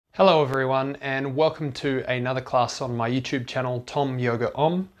Hello everyone and welcome to another class on my YouTube channel, Tom Yoga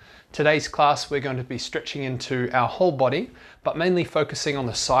Om. Today's class we're going to be stretching into our whole body, but mainly focusing on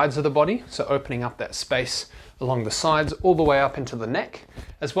the sides of the body, so opening up that space along the sides all the way up into the neck,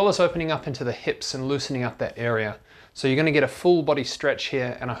 as well as opening up into the hips and loosening up that area. So you're going to get a full body stretch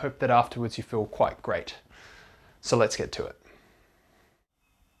here, and I hope that afterwards you feel quite great. So let's get to it.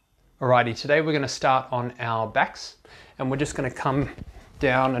 Alrighty, today we're going to start on our backs, and we're just going to come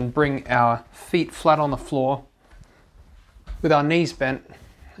down and bring our feet flat on the floor with our knees bent,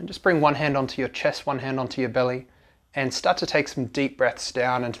 and just bring one hand onto your chest, one hand onto your belly, and start to take some deep breaths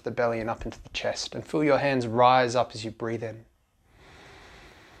down into the belly and up into the chest, and feel your hands rise up as you breathe in.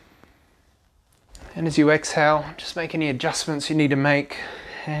 And as you exhale, just make any adjustments you need to make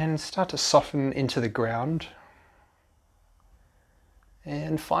and start to soften into the ground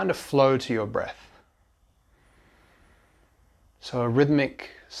and find a flow to your breath. So a rhythmic,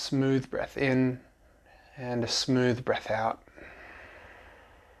 smooth breath in and a smooth breath out.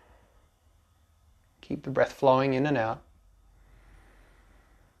 Keep the breath flowing in and out.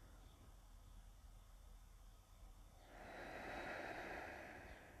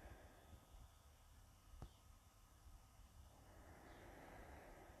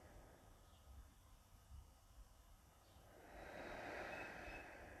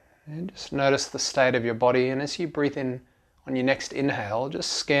 And just notice the state of your body, and as you breathe in, on your next inhale,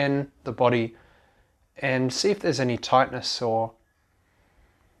 just scan the body and see if there's any tightness or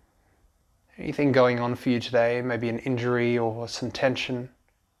anything going on for you today, maybe an injury or some tension.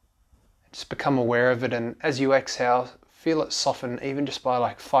 Just become aware of it, and as you exhale, feel it soften even just by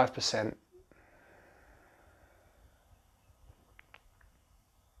like 5%.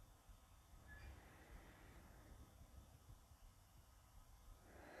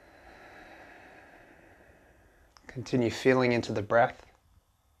 Continue feeling into the breath.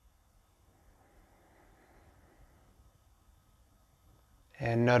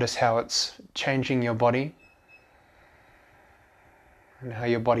 And notice how it's changing your body and how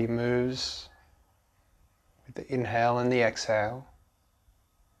your body moves with the inhale and the exhale.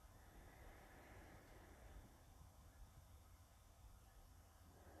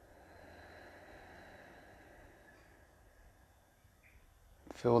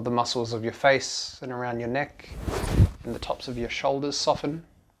 Feel the muscles of your face and around your neck and the tops of your shoulders soften.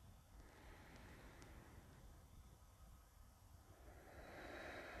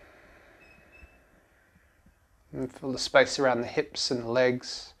 And feel the space around the hips and the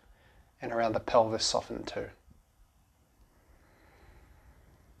legs and around the pelvis soften too.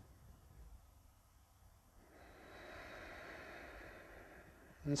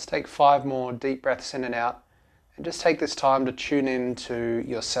 Let's take 5 more deep breaths in and out. And just take this time to tune in to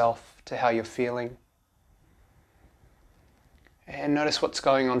yourself, to how you're feeling. And notice what's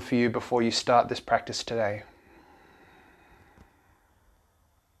going on for you before you start this practice today.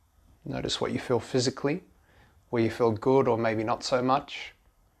 Notice what you feel physically, where you feel good or maybe not so much.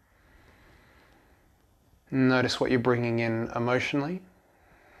 Notice what you're bringing in emotionally.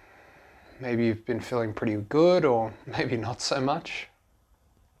 Maybe you've been feeling pretty good or maybe not so much.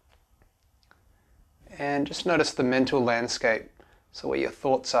 And just notice the mental landscape, so where your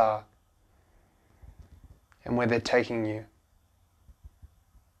thoughts are and where they're taking you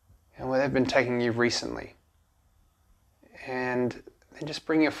and where they've been taking you recently. And then just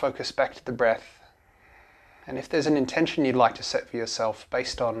bring your focus back to the breath. And if there's an intention you'd like to set for yourself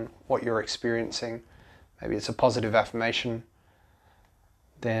based on what you're experiencing, maybe it's a positive affirmation,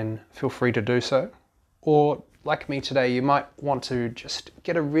 then feel free to do so. Or like me today, you might want to just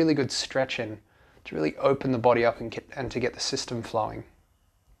get a really good stretch in, to really open the body up and to get the system flowing.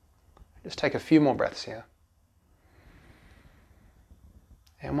 Just take a few more breaths here.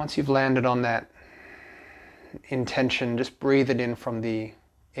 And once you've landed on that intention, just breathe it in from the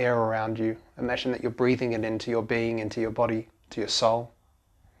air around you. Imagine that you're breathing it into your being, into your body, to your soul.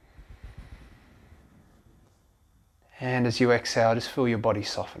 And as you exhale, just feel your body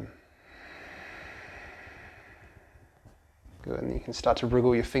soften. Good, and you can start to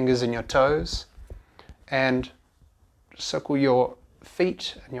wriggle your fingers and your toes. And circle your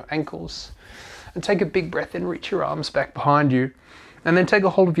feet and your ankles, and take a big breath in, reach your arms back behind you, and then take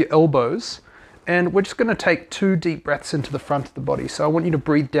a hold of your elbows, and we're just going to take 2 deep breaths into the front of the body. So I want you to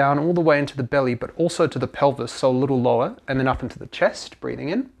breathe down all the way into the belly, but also to the pelvis, so a little lower, and then up into the chest, breathing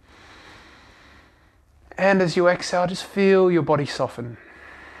in. And as you exhale, just feel your body soften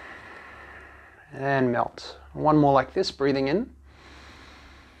and melt. One more like this, breathing in.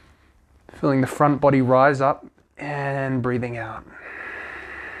 Feeling the front body rise up and breathing out.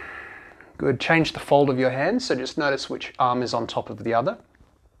 Good. Change the fold of your hands, so just notice which arm is on top of the other.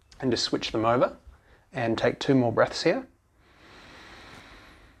 And just switch them over and take 2 more breaths here.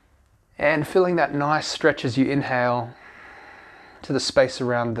 And feeling that nice stretch as you inhale to the space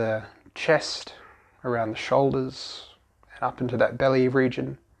around the chest, around the shoulders, and up into that belly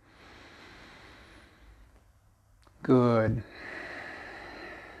region. Good.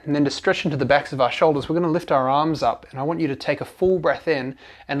 And then to stretch into the backs of our shoulders, we're going to lift our arms up, and I want you to take a full breath in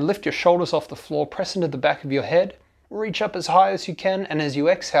and lift your shoulders off the floor, press into the back of your head, reach up as high as you can, and as you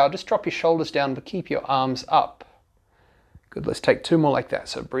exhale, just drop your shoulders down, but keep your arms up. Good, let's take 2 more like that.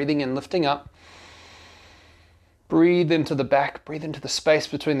 So breathing in, lifting up. Breathe into the back, breathe into the space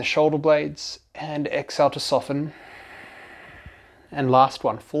between the shoulder blades, and exhale to soften. And last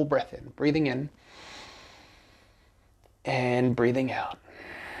one, full breath in, breathing in, and breathing out.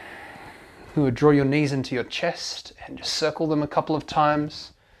 You would draw your knees into your chest and just circle them a couple of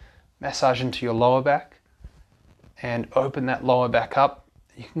times. Massage into your lower back and open that lower back up.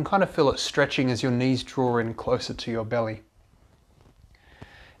 You can kind of feel it stretching as your knees draw in closer to your belly.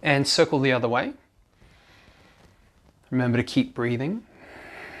 And circle the other way. Remember to keep breathing.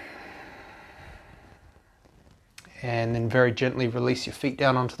 And then very gently release your feet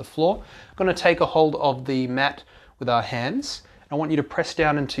down onto the floor. I'm going to take a hold of the mat with our hands. I want you to press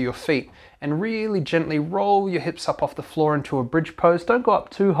down into your feet and really gently roll your hips up off the floor into a bridge pose. Don't go up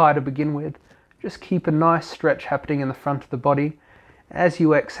too high to begin with. Just keep a nice stretch happening in the front of the body. As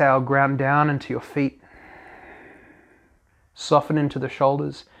you exhale, ground down into your feet. Soften into the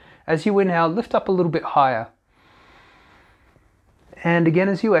shoulders. As you inhale, lift up a little bit higher. And again,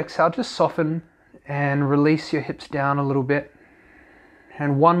 as you exhale, just soften and release your hips down a little bit.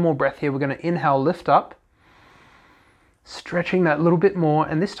 And one more breath here. We're going to inhale, lift up. Stretching that little bit more,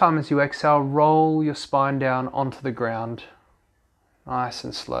 and this time as you exhale, roll your spine down onto the ground, nice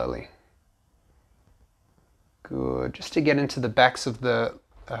and slowly. Good. Just to get into the backs of the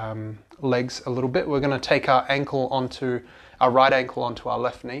legs a little bit, we're going to take our right ankle onto our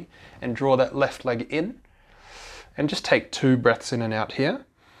left knee and draw that left leg in, and just take 2 breaths in and out here.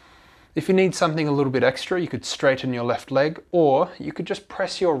 If you need something a little bit extra, you could straighten your left leg, or you could just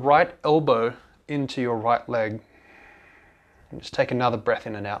press your right elbow into your right leg. And just take another breath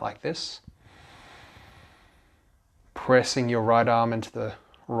in and out like this. Pressing your right arm into the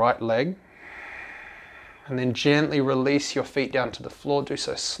right leg. And then gently release your feet down to the floor. Do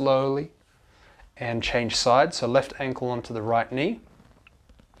so slowly. And change sides. So left ankle onto the right knee.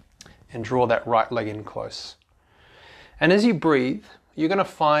 And draw that right leg in close. And as you breathe, you're going to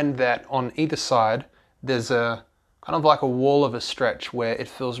find that on either side, there's a kind of like a wall of a stretch where it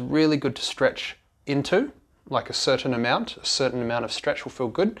feels really good to stretch into. Like a certain amount of stretch will feel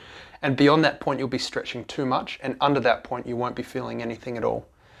good, and beyond that point you'll be stretching too much, and under that point you won't be feeling anything at all.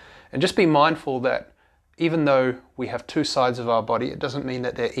 And just be mindful that even though we have 2 sides of our body, it doesn't mean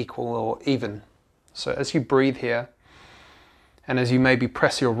that they're equal or even. So as you breathe here, and as you maybe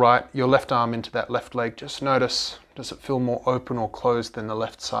press your left arm into that left leg, just notice, does it feel more open or closed than the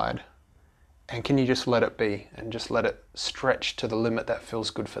left side? And can you just let it be, and just let it stretch to the limit that feels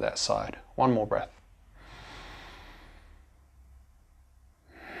good for that side? One more breath.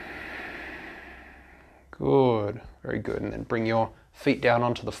 Good, very good. And then bring your feet down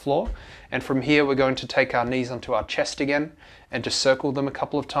onto the floor. And from here, we're going to take our knees onto our chest again and just circle them a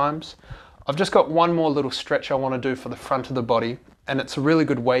couple of times. I've just got one more little stretch I want to do for the front of the body. And it's a really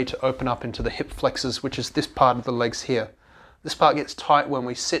good way to open up into the hip flexors, which is this part of the legs here. This part gets tight when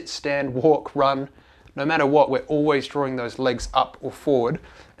we sit, stand, walk, run. No matter what, we're always drawing those legs up or forward.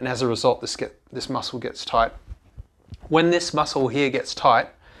 And as a result, this muscle gets tight. When this muscle here gets tight,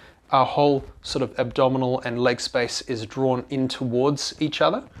 our whole sort of abdominal and leg space is drawn in towards each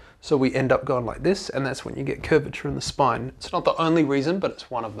other. So we end up going like this, and that's when you get curvature in the spine. It's not the only reason, but it's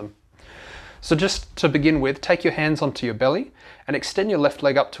one of them. So just to begin with, take your hands onto your belly and extend your left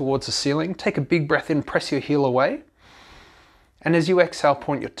leg up towards the ceiling. Take a big breath in, press your heel away. And as you exhale,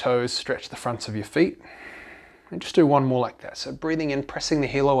 point your toes, stretch the fronts of your feet. And just do one more like that. So breathing in, pressing the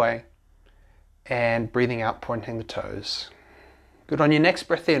heel away, and breathing out, pointing the toes. Good. On your next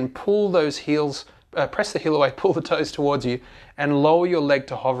breath in, pull those heels, press the heel away, pull the toes towards you, and lower your leg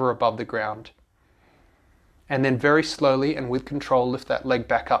to hover above the ground. And then very slowly and with control, lift that leg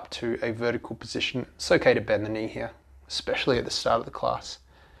back up to a vertical position. It's okay to bend the knee here, especially at the start of the class.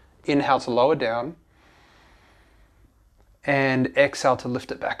 Inhale to lower down, and exhale to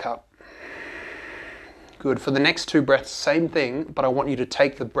lift it back up. Good. For the next 2 breaths, same thing, but I want you to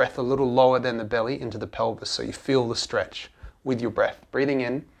take the breath a little lower than the belly into the pelvis so you feel the stretch with your breath. Breathing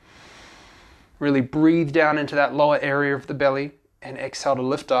in, really breathe down into that lower area of the belly, and exhale to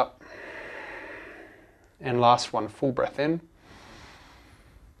lift up. And last one, full breath in.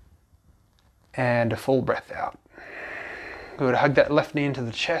 and a full breath out. Good, hug that left knee into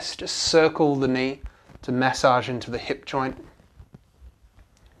the chest, just circle the knee to massage into the hip joint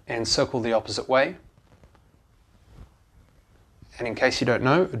and circle the opposite way. And in case you don't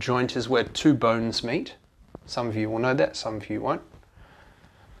know, a joint is where two bones meet. Some of you will know that, some of you won't.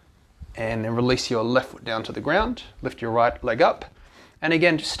 And then release your left foot down to the ground, lift your right leg up. And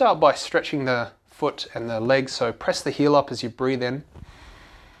again, just start by stretching the foot and the leg, so press the heel up as you breathe in.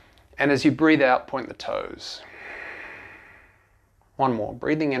 And as you breathe out, point the toes. One more,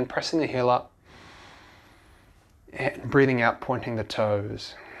 breathing in, pressing the heel up. And breathing out, pointing the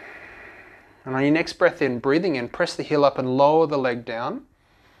toes. And on your next breath in, breathing in, press the heel up and lower the leg down.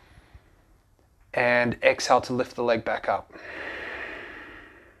 And exhale to lift the leg back up.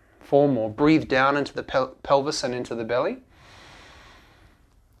 4 more. Breathe down into the pelvis and into the belly.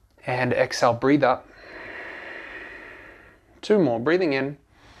 And exhale, breathe up. 2 more. Breathing in.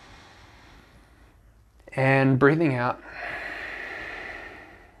 And breathing out.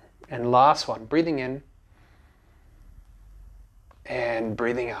 And last one. Breathing in. And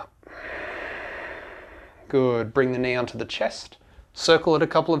breathing out. Good. Bring the knee onto the chest. Circle it a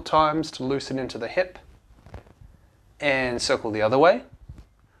couple of times to loosen into the hip. And circle the other way.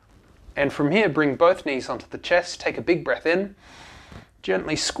 And from here, bring both knees onto the chest. Take a big breath in.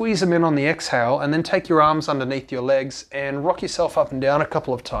 Gently squeeze them in on the exhale, and then take your arms underneath your legs and rock yourself up and down a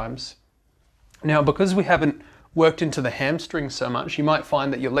couple of times. Now, because we haven't worked into the hamstrings so much, you might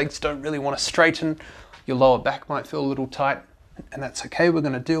find that your legs don't really want to straighten. Your lower back might feel a little tight, and that's okay. We're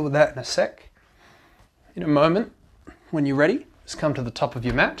going to deal with that in a sec. In a moment, when you're ready, just come to the top of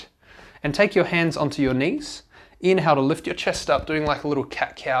your mat and take your hands onto your knees. Inhale to lift your chest up, doing like a little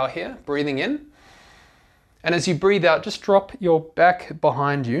cat-cow here, breathing in. And as you breathe out, just drop your back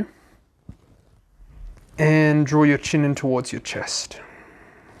behind you and draw your chin in towards your chest.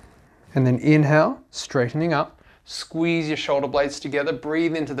 And then inhale, straightening up, squeeze your shoulder blades together,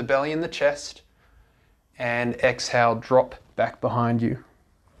 breathe into the belly and the chest, and exhale, drop back behind you.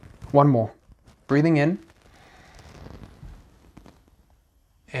 1 more. Breathing in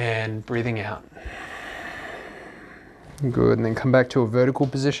and breathing out. Good, and then come back to a vertical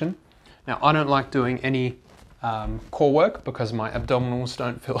position. Now, I don't like doing any core work because my abdominals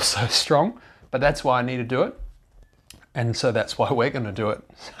don't feel so strong, but that's why I need to do it. And so that's why we're going to do it.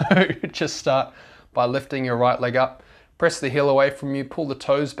 So just start by lifting your right leg up, press the heel away from you, pull the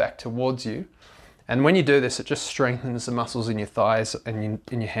toes back towards you. And when you do this, it just strengthens the muscles in your thighs and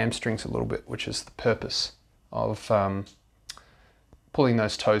in your hamstrings a little bit, which is the purpose of pulling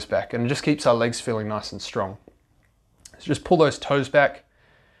those toes back. And it just keeps our legs feeling nice and strong. So just pull those toes back,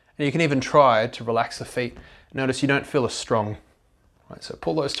 and you can even try to relax the feet. Notice you don't feel as strong. Right, so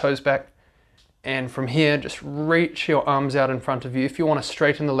pull those toes back, and from here, just reach your arms out in front of you. If you want to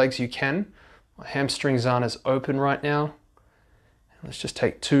straighten the legs, you can. My hamstrings aren't as open right now. Let's just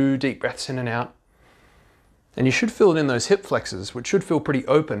take 2 deep breaths in and out. And you should feel it in those hip flexors, which should feel pretty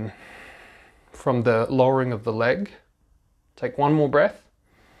open from the lowering of the leg. Take 1 more breath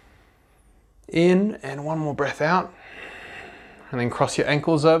in and 1 more breath out. And then cross your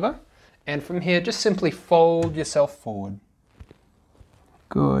ankles over. And from here, just simply fold yourself forward.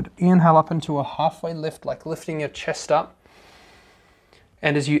 Good. Inhale up into a halfway lift, like lifting your chest up.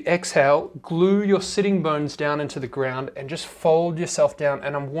 And as you exhale, glue your sitting bones down into the ground and just fold yourself down.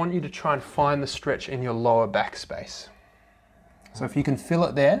 And I want you to try and find the stretch in your lower back space. So if you can feel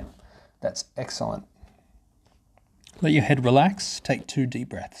it there, that's excellent. Let your head relax. Take 2 deep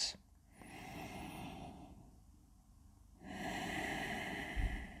breaths.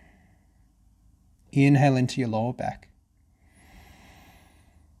 Inhale into your lower back.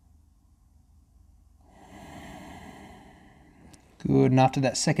 Good, and after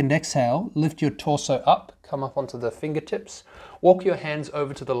that second exhale, lift your torso up, come up onto the fingertips, walk your hands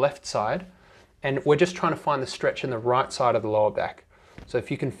over to the left side, and we're just trying to find the stretch in the right side of the lower back. So if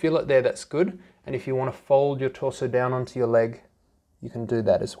you can feel it there, that's good. And if you want to fold your torso down onto your leg, you can do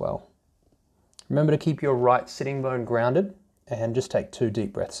that as well. Remember to keep your right sitting bone grounded, and just take 2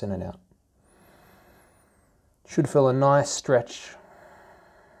 deep breaths in and out. Should feel a nice stretch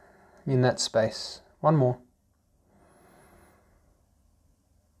in that space. 1 more.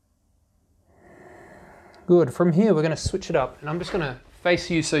 Good. From here, we're going to switch it up, and I'm just going to face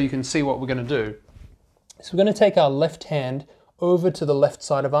you so you can see what we're going to do. So we're going to take our left hand over to the left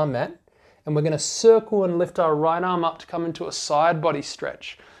side of our mat, and we're going to circle and lift our right arm up to come into a side body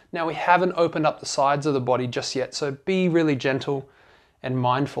stretch. Now, we haven't opened up the sides of the body just yet, so be really gentle and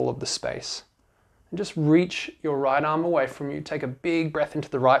mindful of the space. And just reach your right arm away from you. Take a big breath into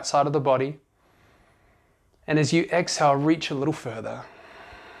the right side of the body. And as you exhale, reach a little further.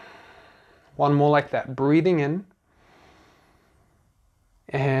 One more like that. Breathing in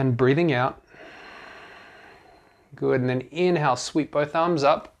and breathing out. Good. And then inhale, sweep both arms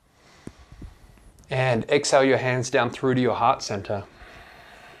up. And exhale your hands down through to your heart center.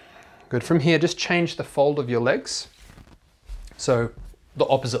 Good. From here, just change the fold of your legs. So the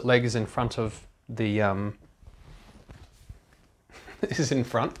opposite leg is in front of the, is in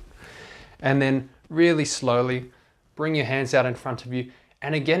front. And then really slowly bring your hands out in front of you.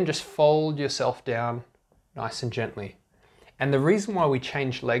 And again, just fold yourself down nice and gently. And the reason why we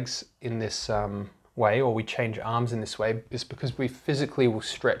change legs in this way, or we change arms in this way, is because we physically will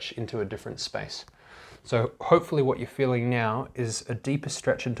stretch into a different space. So hopefully what you're feeling now is a deeper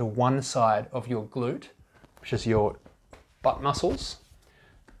stretch into one side of your glute, which is your butt muscles,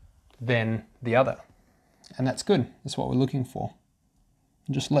 than the other. And that's good. That's what we're looking for.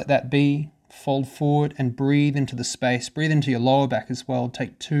 Just let that be. Fold forward and breathe into the space. Breathe into your lower back as well.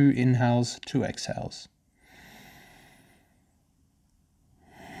 Take 2 inhales, 2 exhales.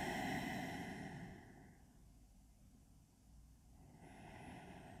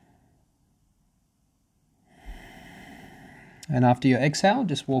 And after your exhale,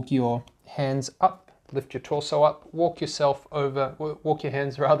 just walk your hands up, lift your torso up, walk your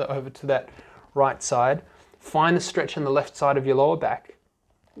hands over to that right side. Find the stretch in the left side of your lower back.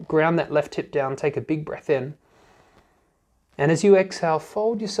 Ground that left hip down, take a big breath in. And as you exhale,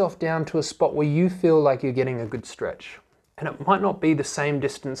 fold yourself down to a spot where you feel like you're getting a good stretch. And it might not be the same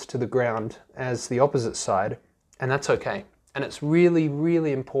distance to the ground as the opposite side, and that's okay. And it's really,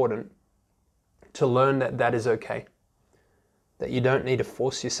 really important to learn that that is okay. That you don't need to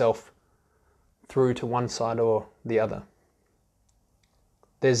force yourself through to one side or the other.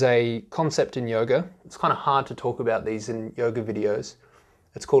 There's a concept in yoga. It's kind of hard to talk about these in yoga videos.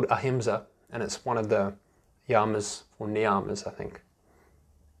 It's called ahimsa, and it's one of the yamas or niyamas, I think.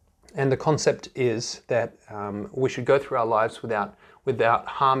 And the concept is that we should go through our lives without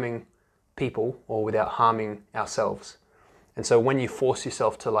harming people or without harming ourselves. And so when you force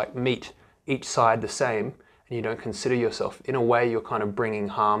yourself to like meet each side the same, and you don't consider yourself, in a way you're kind of bringing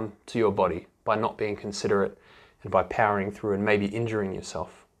harm to your body by not being considerate and by powering through and maybe injuring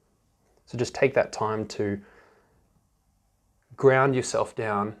yourself. So just take that time to ground yourself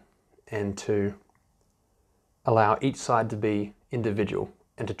down and to allow each side to be individual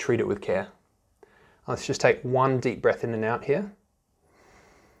and to treat it with care. Let's just take one deep breath in and out here.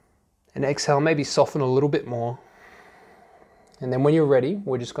 And exhale, maybe soften a little bit more. And then when you're ready,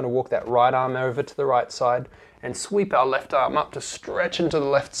 we're just going to walk that right arm over to the right side and sweep our left arm up to stretch into the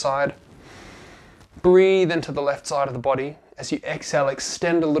left side. Breathe into the left side of the body. As you exhale,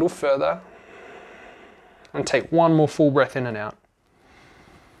 extend a little further. And take one more full breath in and out.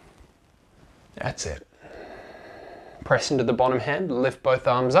 That's it. Press into the bottom hand, lift both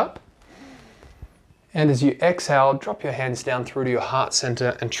arms up. And as you exhale, drop your hands down through to your heart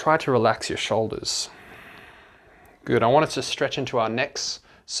center and try to relax your shoulders. Good, I want us to stretch into our necks.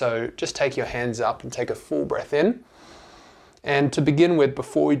 So just take your hands up and take a full breath in. And to begin with,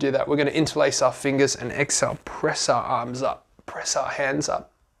 before we do that, we're going to interlace our fingers and exhale, press our arms up, press our hands up.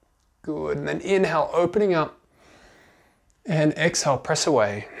 Good, and then inhale, opening up. And exhale, press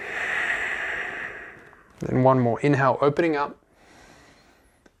away. Then one more, inhale, opening up.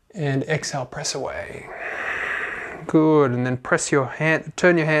 And exhale, press away. Good, and then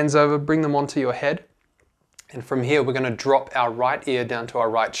turn your hands over, bring them onto your head. And from here, we're going to drop our right ear down to our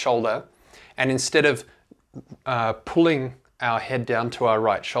right shoulder. And instead of pulling our head down to our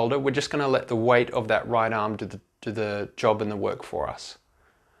right shoulder, we're just going to let the weight of that right arm do the job and the work for us.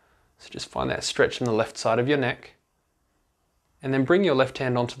 So just find that stretch in the left side of your neck. And then bring your left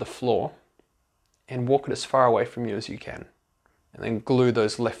hand onto the floor and walk it as far away from you as you can. And then glue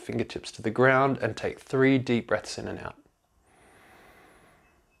those left fingertips to the ground and take 3 deep breaths in and out.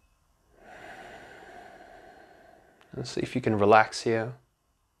 And see if you can relax here.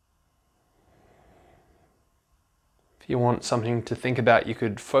 If you want something to think about, you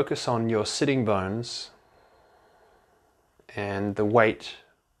could focus on your sitting bones and the weight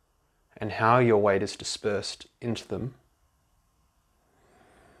and how your weight is dispersed into them.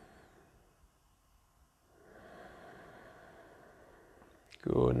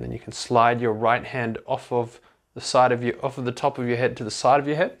 Good, and then you can slide your right hand off of the top of your head to the side of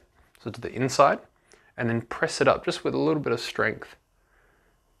your head, so to the inside, and then press it up just with a little bit of strength.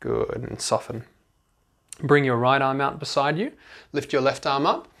 Good, and soften. Bring your right arm out beside you, lift your left arm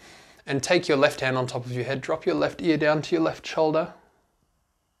up, and take your left hand on top of your head, drop your left ear down to your left shoulder,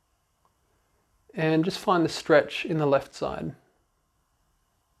 and just find the stretch in the left side.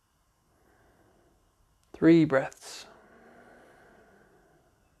 3 breaths.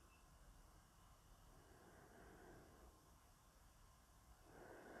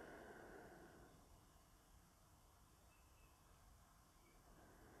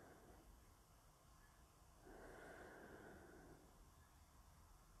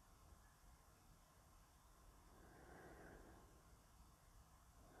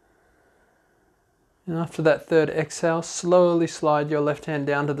 And after that third exhale, slowly slide your left hand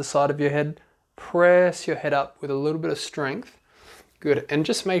down to the side of your head. Press your head up with a little bit of strength. Good, and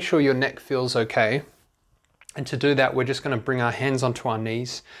just make sure your neck feels okay. And to do that, we're just going to bring our hands onto our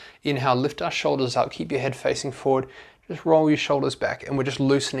knees. Inhale, lift our shoulders up, keep your head facing forward. Just roll your shoulders back, and we're just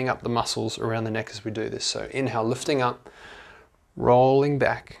loosening up the muscles around the neck as we do this. So inhale, lifting up, rolling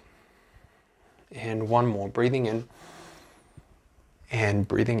back. And one more, breathing in and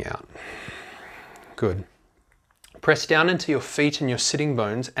breathing out. Good. Press down into your feet and your sitting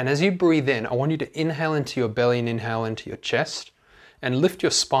bones, and as you breathe in, I want you to inhale into your belly and inhale into your chest, and lift your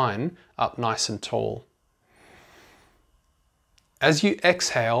spine up nice and tall. As you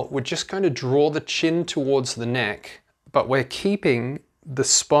exhale, we're just going to draw the chin towards the neck, but we're keeping the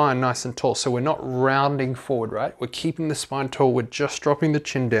spine nice and tall, so we're not rounding forward, right? We're keeping the spine tall, we're just dropping the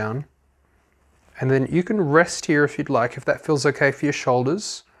chin down. And then you can rest here if you'd like, if that feels okay for your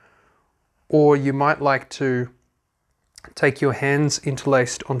shoulders. Or you might like to take your hands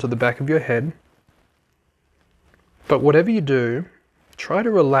interlaced onto the back of your head. But whatever you do, try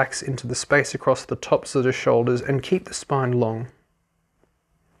to relax into the space across the tops of the shoulders and keep the spine long.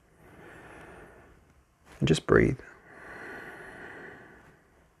 And just breathe.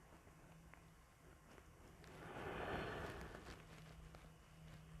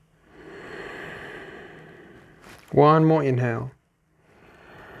 One more inhale.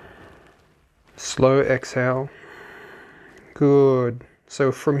 Slow exhale. Good.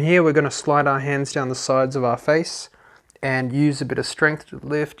 So from here we're going to slide our hands down the sides of our face and use a bit of strength to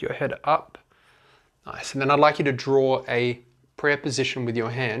lift your head up. Nice. And then I'd like you to draw a prayer position with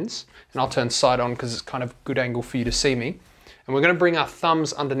your hands, and I'll turn side on because it's kind of a good angle for you to see me. And we're going to bring our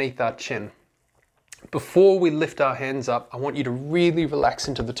thumbs underneath our chin. Before we lift our hands up, I want you to really relax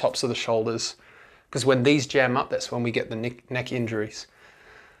into the tops of the shoulders, because when these jam up, that's when we get the neck injuries.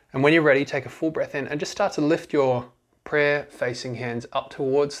 And when you're ready, take a full breath in and just start to lift your prayer facing hands up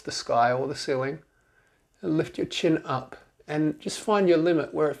towards the sky or the ceiling. And lift your chin up and just find your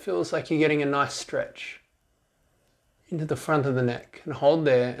limit where it feels like you're getting a nice stretch into the front of the neck. And hold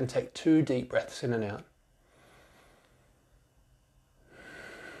there and take 2 deep breaths in and out.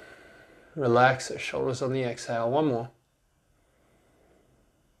 Relax the shoulders on the exhale. One more.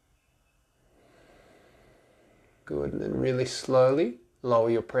 Good, and then really slowly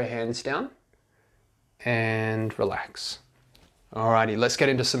lower your prayer hands down and relax. Alrighty, let's get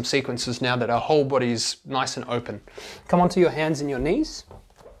into some sequences now that our whole body is nice and open. Come onto your hands and your knees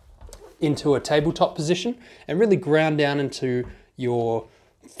into a tabletop position and really ground down into your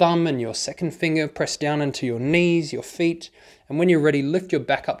thumb and your second finger. Press down into your knees, your feet, and when you're ready, lift your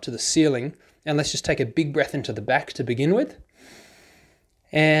back up to the ceiling, and let's just take a big breath into the back to begin with,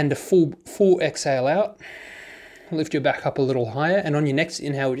 and a full exhale out. Lift your back up a little higher, and on your next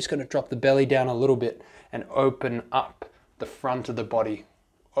inhale, we're just going to drop the belly down a little bit and open up the front of the body,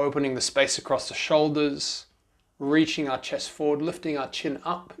 opening the space across the shoulders, reaching our chest forward, lifting our chin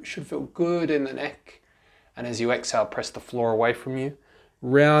up. It should feel good in the neck. And as you exhale, press the floor away from you.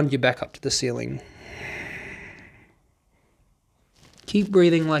 Round your back up to the ceiling. Keep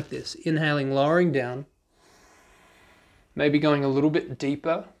breathing like this, inhaling, lowering down, maybe going a little bit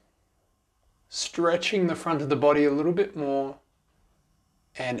deeper, stretching the front of the body a little bit more,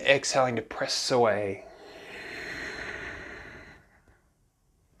 and exhaling to press away.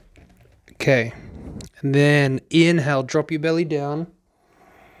 Okay, and then inhale, drop your belly down,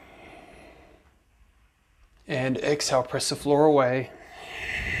 and exhale, press the floor away.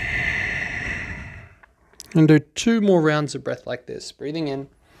 And do 2 more rounds of breath like this, breathing in,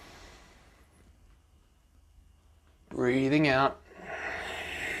 breathing out.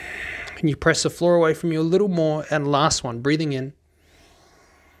 Can you press the floor away from you a little more? And last one, breathing in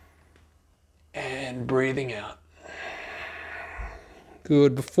and breathing out.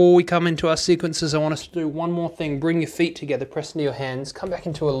 Good. Before we come into our sequences, I want us to do one more thing. Bring your feet together, press into your hands, come back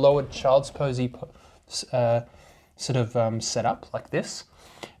into a lowered child's posy setup like this.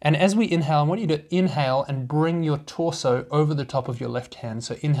 And as we inhale, I want you to inhale and bring your torso over the top of your left hand.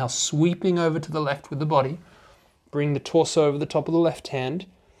 So inhale, sweeping over to the left with the body. Bring the torso over the top of the left hand.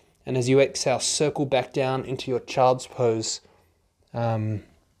 And as you exhale, circle back down into your child's pose,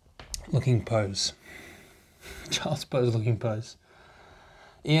 looking pose. Child's pose, looking pose.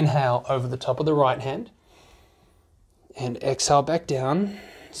 Inhale over the top of the right hand. And exhale back down.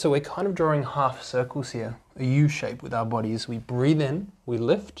 So we're kind of drawing half circles here, a U shape with our body. As we breathe in, we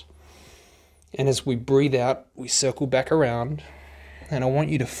lift. And as we breathe out, we circle back around. And I want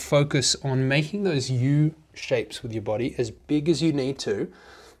you to focus on making those U shapes with your body as big as you need to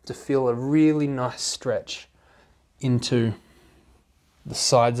feel a really nice stretch into the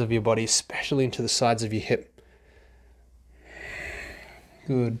sides of your body, especially into the sides of your hip.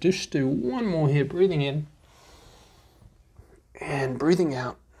 Good. Just do one more here, breathing in and breathing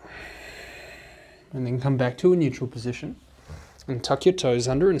out. And then come back to a neutral position and tuck your toes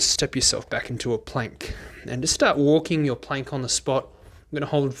under and step yourself back into a plank. And just start walking your plank on the spot. I'm going to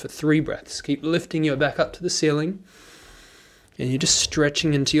hold for 3 breaths. Keep lifting your back up to the ceiling. And you're just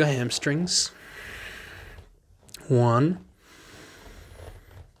stretching into your hamstrings. 1,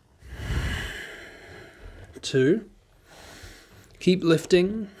 2. Keep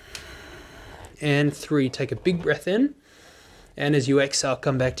lifting. And 3. Take a big breath in. And as you exhale,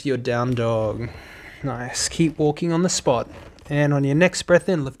 come back to your down dog. Nice. Keep walking on the spot. And on your next breath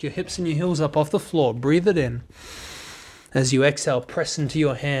in, lift your hips and your heels up off the floor. Breathe it in. As you exhale, press into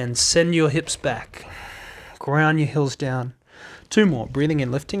your hands. Send your hips back. Ground your heels down. 2 more. Breathing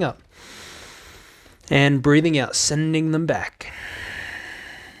in, lifting up. And breathing out, sending them back.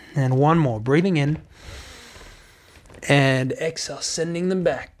 And 1 more. Breathing in. And exhale, sending them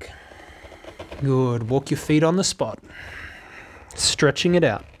back. Good. Walk your feet on the spot. Stretching it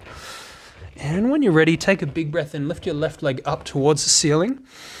out. And when you're ready, take a big breath in. Lift your left leg up towards the ceiling.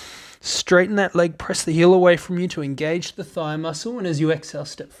 Straighten that leg. Press the heel away from you to engage the thigh muscle. And as you exhale,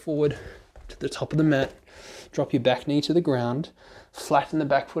 step forward to the top of the mat. Drop your back knee to the ground. Flatten the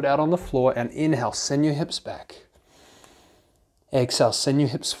back foot out on the floor. And inhale, send your hips back. Exhale, send your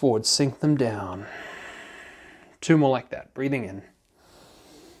hips forward. Sink them down. 2 more like that. Breathing in.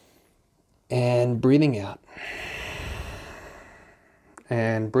 And breathing out.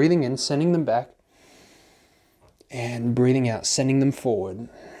 And breathing in, sending them back. And breathing out, sending them forward.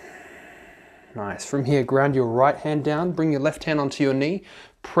 Nice. From here, ground your right hand down. Bring your left hand onto your knee.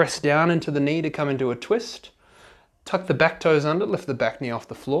 Press down into the knee to come into a twist. Tuck the back toes under. Lift the back knee off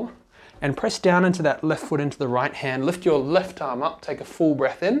the floor. And press down into that left foot into the right hand. Lift your left arm up. Take a full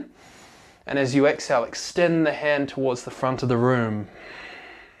breath in. And as you exhale, extend the hand towards the front of the room.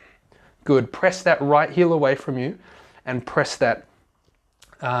 Good. Press that right heel away from you. And press that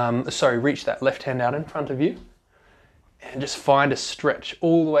reach that left hand out in front of you and just find a stretch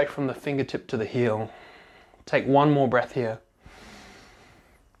all the way from the fingertip to the heel. Take 1 more breath here.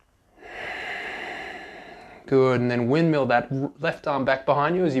 Good, and then windmill that left arm back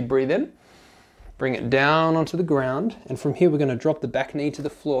behind you as you breathe in. Bring it down onto the ground, and from here we're going to drop the back knee to the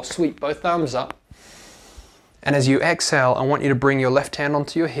floor. Sweep both arms up. And as you exhale, I want you to bring your left hand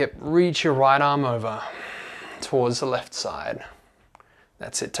onto your hip, reach your right arm over towards the left side.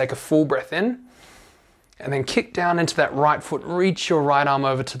 That's it. Take a full breath in and then kick down into that right foot. Reach your right arm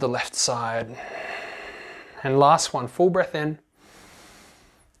over to the left side. And last one, full breath in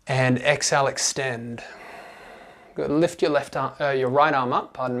and exhale, extend. Good. Lift your your right arm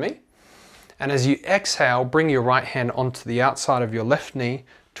up, pardon me. And as you exhale, bring your right hand onto the outside of your left knee,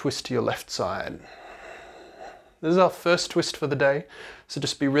 twist to your left side. This is our first twist for the day, so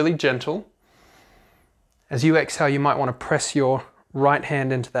just be really gentle. As you exhale, you might want to press your right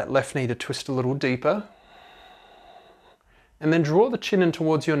hand into that left knee to twist a little deeper. And then draw the chin in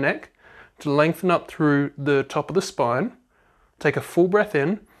towards your neck to lengthen up through the top of the spine. Take a full breath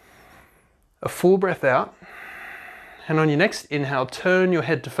in, a full breath out. And on your next inhale, turn your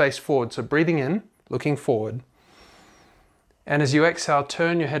head to face forward. So breathing in, looking forward. And as you exhale,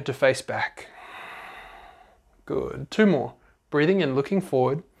 turn your head to face back. Good. 2 more. Breathing in, looking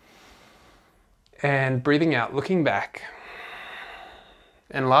forward. And breathing out, looking back.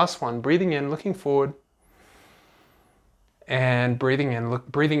 And last one, breathing in, looking forward. And breathing in,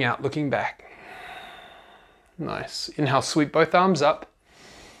 breathing out, looking back. Nice. Inhale, sweep both arms up.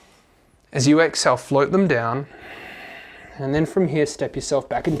 As you exhale, float them down. And then from here, step yourself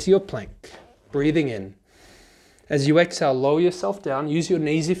back into your plank. Breathing in. As you exhale, lower yourself down. Use your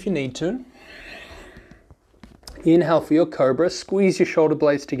knees if you need to. Inhale for your cobra. Squeeze your shoulder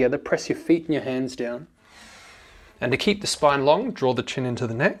blades together. Press your feet and your hands down. And to keep the spine long, draw the chin into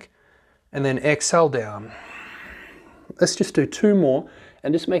the neck. And then exhale down. Let's just do 2 more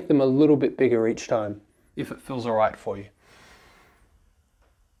and just make them a little bit bigger each time, if it feels all right for you.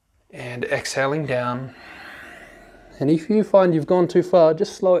 And exhaling down. And if you find you've gone too far,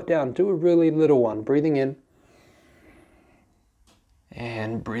 just slow it down. Do a really little one. Breathing in.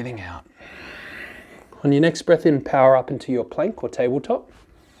 And breathing out. On your next breath in, power up into your plank or tabletop.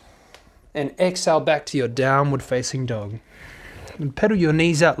 And exhale back to your downward facing dog. And pedal your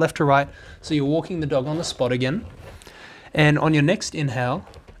knees out left to right so you're walking the dog on the spot again. And on your next inhale,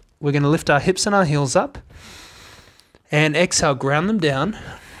 we're going to lift our hips and our heels up. And exhale, ground them down.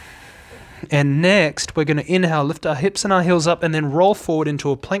 And next, we're going to inhale, lift our hips and our heels up, and then roll forward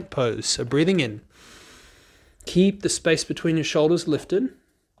into a plank pose. So breathing in. Keep the space between your shoulders lifted.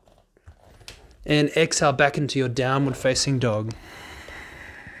 And exhale back into your downward facing dog.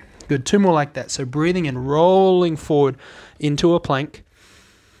 Good, 2 more like that. So breathing in, rolling forward into a plank.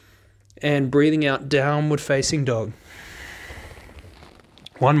 And breathing out, downward facing dog.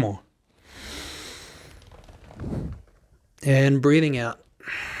 1 more. And breathing out.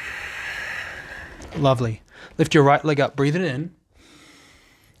 Lovely. Lift your right leg up, breathe it in.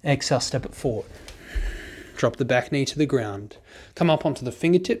 Exhale, step it forward. Drop the back knee to the ground. Come up onto the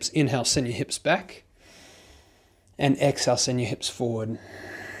fingertips. Inhale, send your hips back. And exhale, send your hips forward.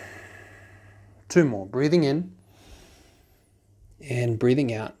 2 more. Breathing in. And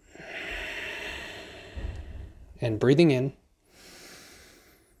breathing out. And breathing in.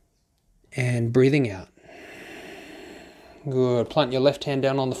 And breathing out. Good. Plant your left hand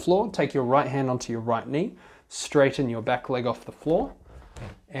down on the floor. Take your right hand onto your right knee. Straighten your back leg off the floor.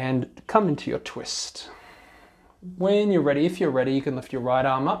 And come into your twist. When you're ready, if you're ready, you can lift your right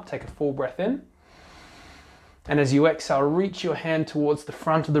arm up. Take a full breath in. And as you exhale, reach your hand towards the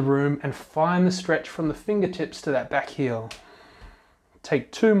front of the room and find the stretch from the fingertips to that back heel.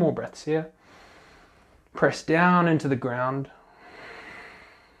 Take 2 more breaths here. Press down into the ground.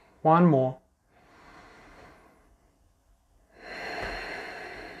 1 more.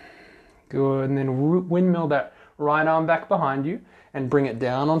 Good, and then windmill that right arm back behind you and bring it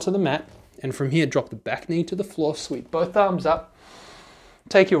down onto the mat. And from here, drop the back knee to the floor, sweep both arms up.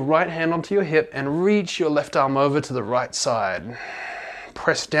 Take your right hand onto your hip and reach your left arm over to the right side.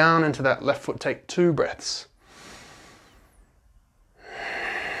 Press down into that left foot, take 2 breaths.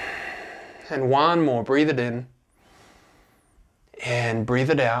 And 1 more, breathe it in. And breathe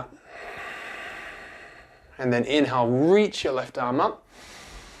it out. And then inhale, reach your left arm up.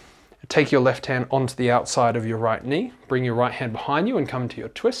 Take your left hand onto the outside of your right knee. Bring your right hand behind you and come to your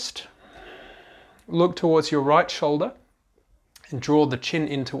twist. Look towards your right shoulder and draw the chin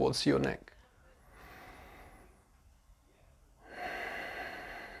in towards your neck.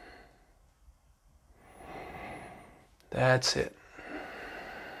 That's it.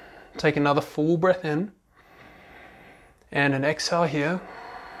 Take another full breath in and an exhale here.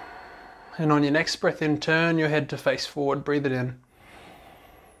 And on your next breath in, turn your head to face forward, breathe it in.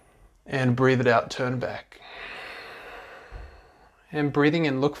 And breathe it out, turn back. And breathing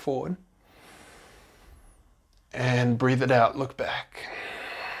in, look forward. And breathe it out, look back.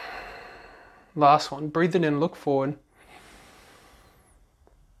 Last one, breathe it in, look forward.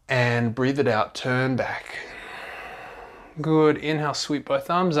 And breathe it out, turn back. Good, inhale, sweep both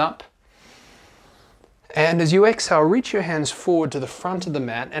arms up. And as you exhale, reach your hands forward to the front of the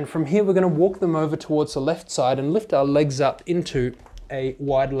mat. And from here, we're going to walk them over towards the left side and lift our legs up into a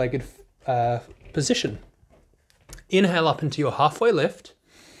wide-legged position. Inhale up into your halfway lift.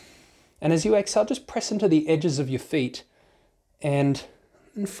 And as you exhale, just press into the edges of your feet and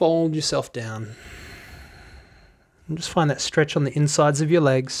fold yourself down. And just find that stretch on the insides of your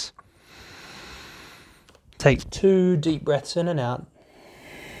legs. Take 2 deep breaths in and out.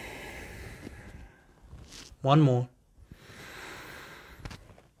 1 more.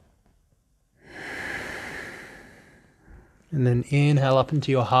 And then inhale up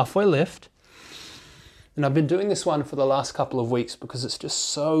into your halfway lift. And I've been doing this one for the last couple of weeks because it's just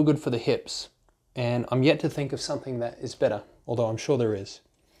so good for the hips. And I'm yet to think of something that is better, although I'm sure there is.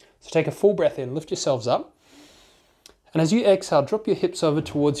 So take a full breath in, lift yourselves up. And as you exhale, drop your hips over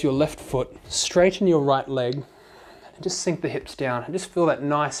towards your left foot, straighten your right leg, and just sink the hips down. And just feel that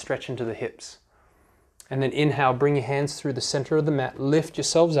nice stretch into the hips. And then inhale, bring your hands through the center of the mat, lift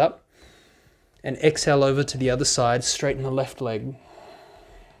yourselves up. And exhale over to the other side, straighten the left leg.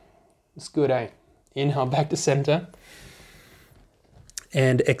 It's good, eh? Inhale back to center.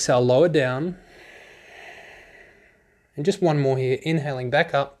 And exhale, lower down. And just 1 more here, inhaling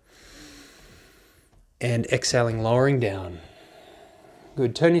back up. And exhaling, lowering down.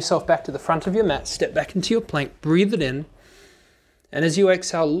 Good, turn yourself back to the front of your mat, step back into your plank, breathe it in. And as you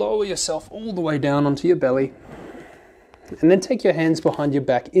exhale, lower yourself all the way down onto your belly. And then take your hands behind your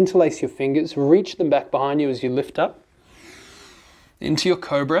back, interlace your fingers, reach them back behind you as you lift up into your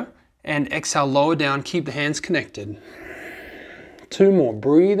cobra, and exhale, lower down, keep the hands connected. 2 more,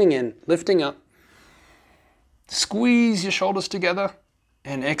 breathing in, lifting up. Squeeze your shoulders together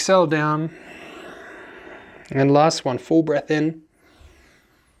and exhale down. And last one, full breath in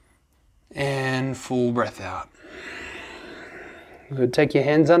and full breath out. Good. Take your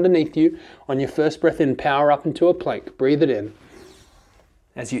hands underneath you. On your first breath in, power up into a plank. Breathe it in.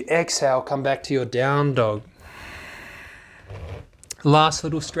 As you exhale, come back to your down dog. Last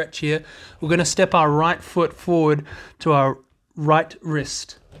little stretch here. We're going to step our right foot forward to our right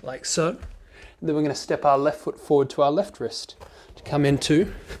wrist, like so. Then we're going to step our left foot forward to our left wrist to come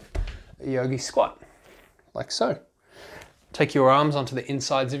into a yogi squat, like so. Take your arms onto the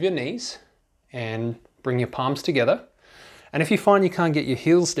insides of your knees and bring your palms together. And if you find you can't get your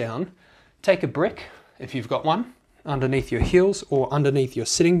heels down, take a brick, if you've got one, underneath your heels or underneath your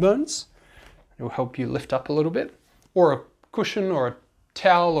sitting bones. It will help you lift up a little bit. Or a cushion or a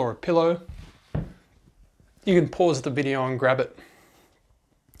towel or a pillow. You can pause the video and grab it.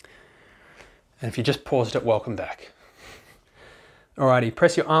 And if you just paused it, welcome back. Alrighty,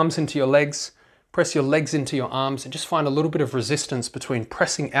 press your arms into your legs, press your legs into your arms, and just find a little bit of resistance between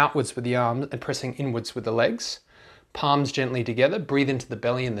pressing outwards with the arms and pressing inwards with the legs. Palms gently together, breathe into the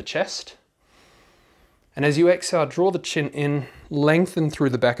belly and the chest. And as you exhale, draw the chin in, lengthen through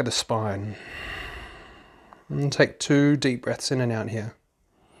the back of the spine. And take 2 deep breaths in and out here.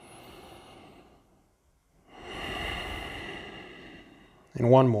 And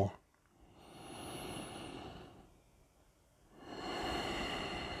 1 more.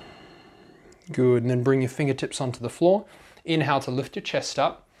 Good, and then bring your fingertips onto the floor. Inhale to lift your chest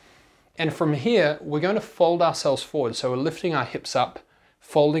up. And from here, we're going to fold ourselves forward. So we're lifting our hips up,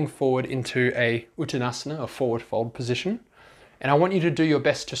 folding forward into a Uttanasana, a forward fold position. And I want you to do your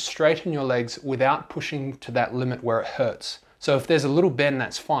best to straighten your legs without pushing to that limit where it hurts. So if there's a little bend,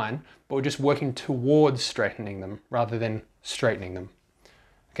 that's fine, but we're just working towards straightening them rather than straightening them.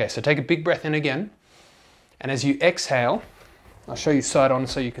 Okay, so take a big breath in again. And as you exhale, I'll show you side on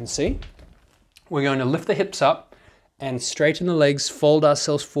so you can see. We're going to lift the hips up and straighten the legs, fold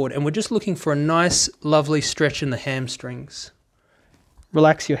ourselves forward, and we're just looking for a nice, lovely stretch in the hamstrings.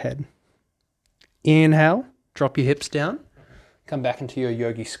 Relax your head. Inhale, drop your hips down, come back into your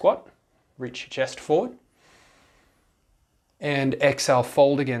yogi squat, reach your chest forward, and exhale,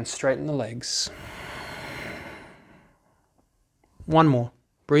 fold again, straighten the legs. 1 more,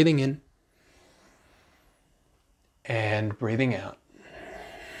 breathing in, and breathing out.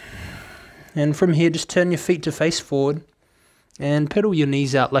 And from here, just turn your feet to face forward and pedal your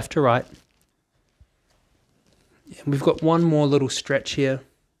knees out left to right. And we've got 1 more little stretch here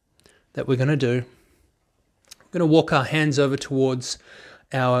that we're going to do. We're going to walk our hands over towards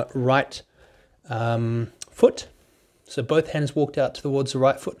our right foot. So both hands walked out towards the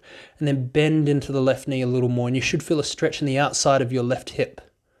right foot, and then bend into the left knee a little more. And you should feel a stretch in the outside of your left hip.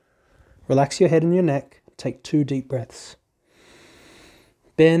 Relax your head and your neck. Take 2 deep breaths.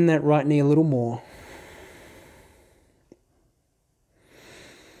 Bend that right knee a little more.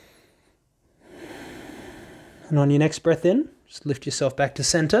 And on your next breath in, just lift yourself back to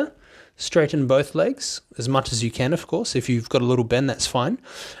center. Straighten both legs as much as you can, of course. If you've got a little bend, that's fine.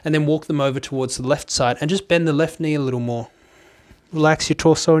 And then walk them over towards the left side and just bend the left knee a little more. Relax your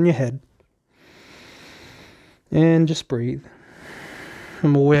torso and your head. And just breathe.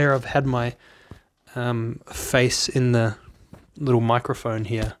 I'm aware I've had my face in the little microphone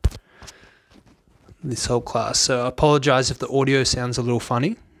here this whole class, so I apologize if the audio sounds a little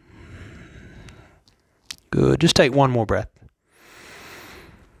funny. Good, just take 1 more breath.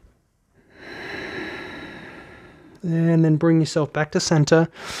 And then bring yourself back to center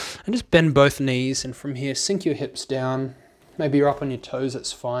and just bend both knees, and from here sink your hips down. Maybe you're up on your toes,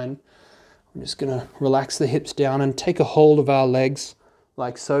 that's fine. I'm just going to relax the hips down and take a hold of our legs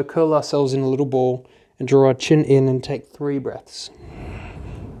like so. Curl ourselves in a little ball and draw our chin in and take 3 breaths.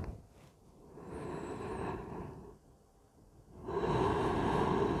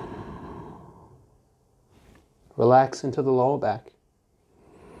 Relax into the lower back.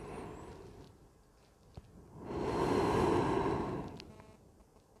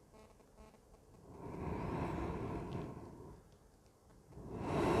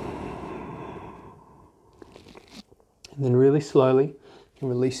 And then really slowly, you can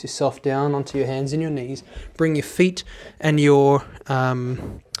release yourself down onto your hands and your knees. Bring your feet and your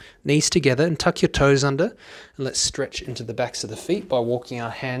knees together and tuck your toes under. And let's stretch into the backs of the feet by walking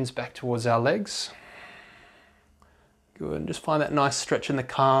our hands back towards our legs. Good, and just find that nice stretch in the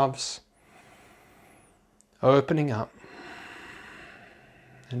calves. Opening up.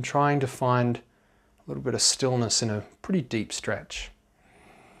 And trying to find a little bit of stillness in a pretty deep stretch.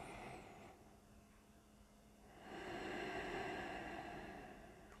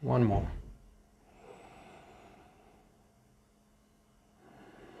 One more.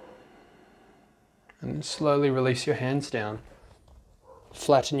 And then slowly release your hands down.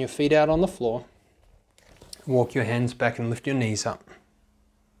 Flatten your feet out on the floor. Walk your hands back and lift your knees up.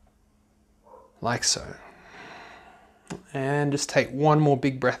 Like so. And just take 1 more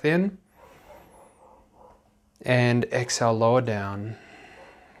big breath in. And exhale, lower down.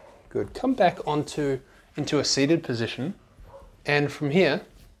 Good. Come back into a seated position. And from here,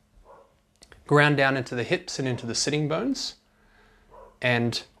 Ground down into the hips and into the sitting bones.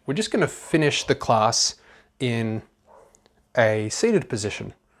 And we're just going to finish the class in a seated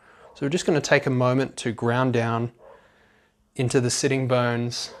position. So we're just going to take a moment to ground down into the sitting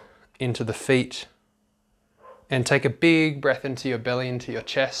bones, into the feet, and take a big breath into your belly, into your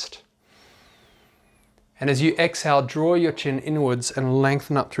chest. And as you exhale, draw your chin inwards and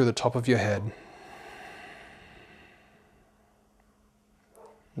lengthen up through the top of your head.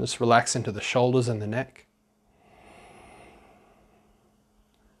 Just relax into the shoulders and the neck.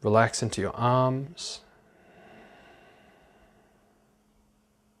 Relax into your arms.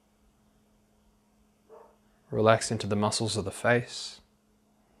 Relax into the muscles of the face.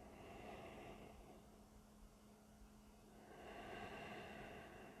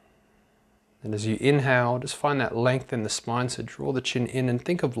 And as you inhale, just find that length in the spine, so draw the chin in and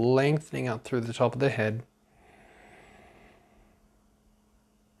think of lengthening up through the top of the head.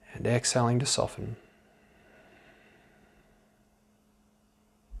 And exhaling to soften.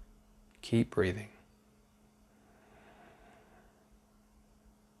 Keep breathing.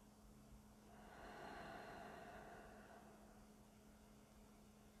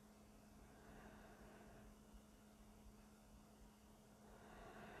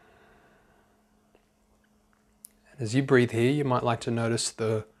 As you breathe here, you might like to notice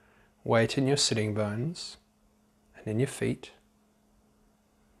the weight in your sitting bones and in your feet.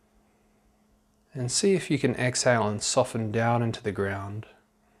 And see if you can exhale and soften down into the ground,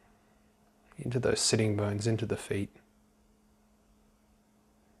 into those sitting bones, into the feet.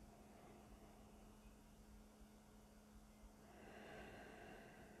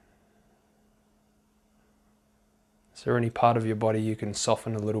 Is there any part of your body you can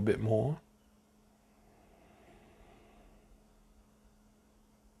soften a little bit more?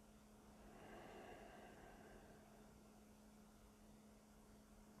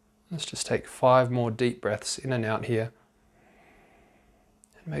 Let's just take 5 more deep breaths in and out here.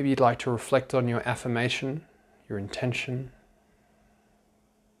 And maybe you'd like to reflect on your affirmation, your intention.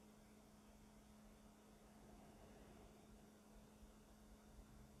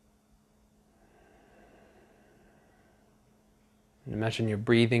 And imagine you're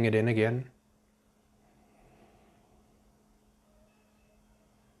breathing it in again.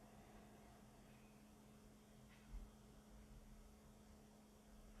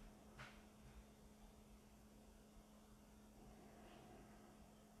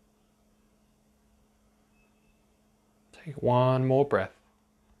 Take one more breath.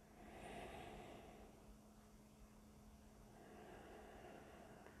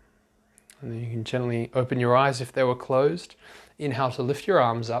 And then you can gently open your eyes if they were closed. Inhale to lift your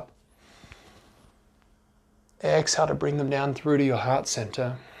arms up. Exhale to bring them down through to your heart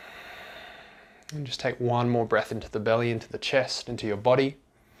center. And just take one more breath into the belly, into the chest, into your body.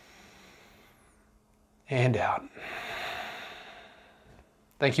 And out.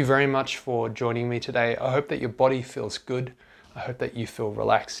 Thank you very much for joining me today. I hope that your body feels good. I hope that you feel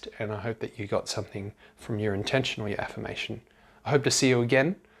relaxed, and I hope that you got something from your intention or your affirmation. I hope to see you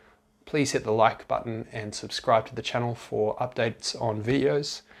again. Please hit the like button and subscribe to the channel for updates on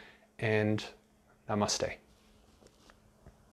videos, and Namaste.